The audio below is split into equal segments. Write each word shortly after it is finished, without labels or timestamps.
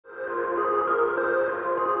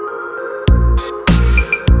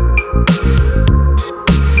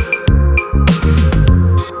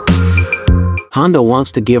Honda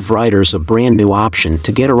wants to give riders a brand new option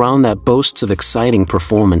to get around that boasts of exciting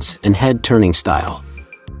performance and head-turning style.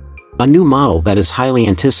 A new model that is highly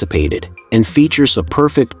anticipated and features a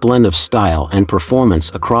perfect blend of style and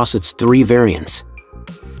performance across its 3 variants.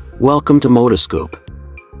 Welcome to Motoscoop.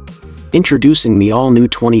 Introducing the all-new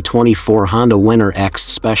 2024 Honda Winter X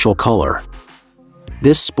Special Color.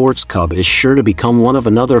 This sports cub is sure to become one of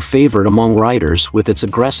another favorite among riders with its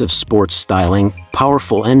aggressive sports styling,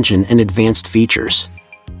 powerful engine and advanced features.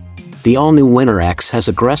 The all-new Winter X has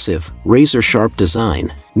aggressive, razor-sharp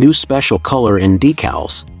design, new special color and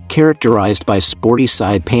decals, characterized by sporty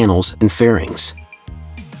side panels and fairings.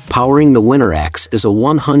 Powering the Winter X is a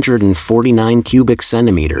 149 cubic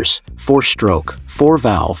centimeters, 4-stroke,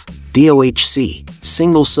 4-valve, DOHC,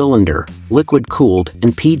 single-cylinder, liquid-cooled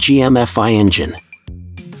and PGM-FI engine.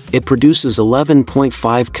 It produces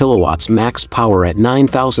 11.5 kilowatts max power at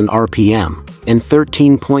 9,000 RPM and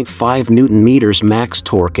 13.5 Nm max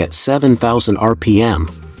torque at 7,000 RPM,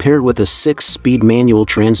 paired with a 6-speed manual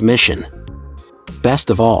transmission. Best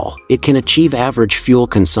of all, it can achieve average fuel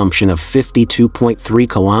consumption of 52.3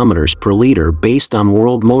 kilometers per liter based on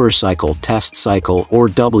World Motorcycle Test Cycle or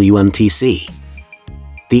WMTC.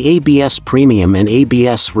 The ABS Premium and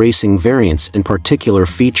ABS Racing variants in particular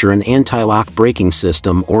feature an anti-lock braking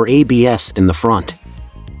system or ABS in the front.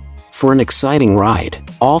 For an exciting ride,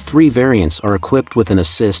 all 3 variants are equipped with an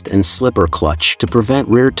assist and slipper clutch to prevent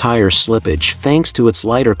rear tire slippage thanks to its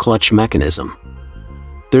lighter clutch mechanism.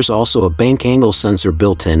 There's also a bank angle sensor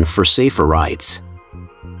built in for safer rides.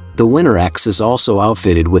 The Winter X is also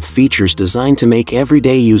outfitted with features designed to make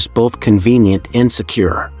everyday use both convenient and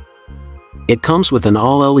secure. It comes with an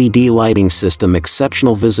all-LED lighting system,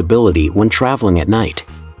 exceptional visibility when traveling at night.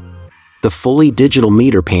 The fully digital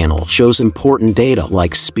meter panel shows important data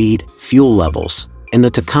like speed, fuel levels, and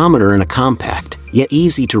the tachometer in a compact, yet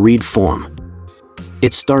easy-to-read form.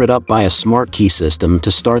 It's started up by a smart key system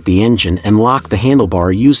to start the engine and lock the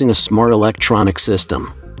handlebar using a smart electronic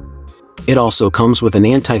system. It also comes with an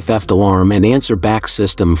anti-theft alarm and answer-back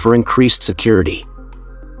system for increased security.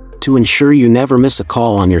 To ensure you never miss a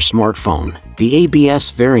call on your smartphone, the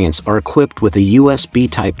ABS variants are equipped with a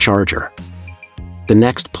USB-type charger. The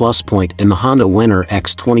next plus point in the Honda Winter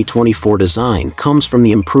X 2024 design comes from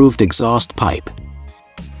the improved exhaust pipe.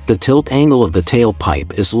 The tilt angle of the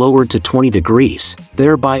tailpipe is lowered to 20 degrees,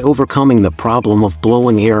 thereby overcoming the problem of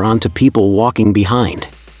blowing air onto people walking behind.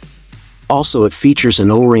 Also, it features an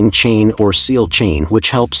O-ring chain or seal chain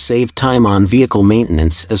which helps save time on vehicle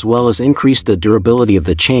maintenance as well as increase the durability of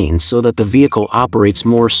the chain so that the vehicle operates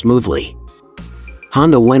more smoothly.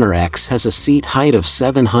 Honda Winter X has a seat height of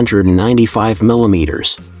 795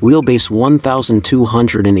 mm, wheelbase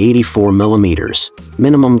 1,284 mm,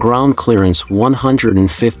 minimum ground clearance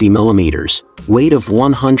 150 mm, weight of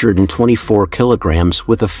 124 kilograms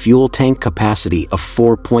with a fuel tank capacity of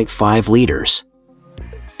 4.5 liters.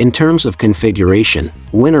 In terms of configuration,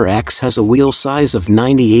 Winter X has a wheel size of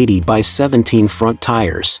 90/80 by 17 front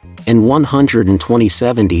tires and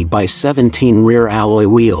 120/70 by 17 rear alloy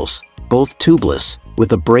wheels, both tubeless,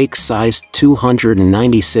 with a brake-sized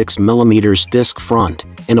 296 mm disc front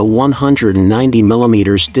and a 190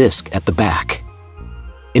 mm disc at the back.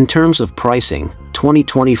 In terms of pricing,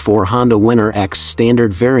 2024 Honda Winter X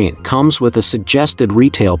standard variant comes with a suggested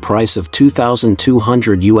retail price of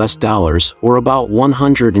 $2,200 or about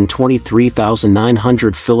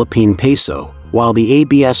 123,900 Philippine peso, while the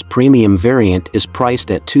ABS Premium variant is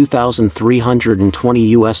priced at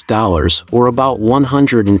 $2,320 or about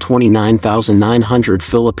 129,900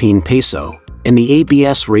 Philippine peso. And the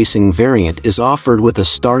ABS Racing variant is offered with a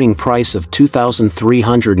starting price of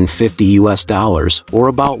 $2,350 or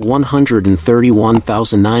about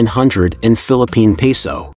 131,900 in Philippine peso.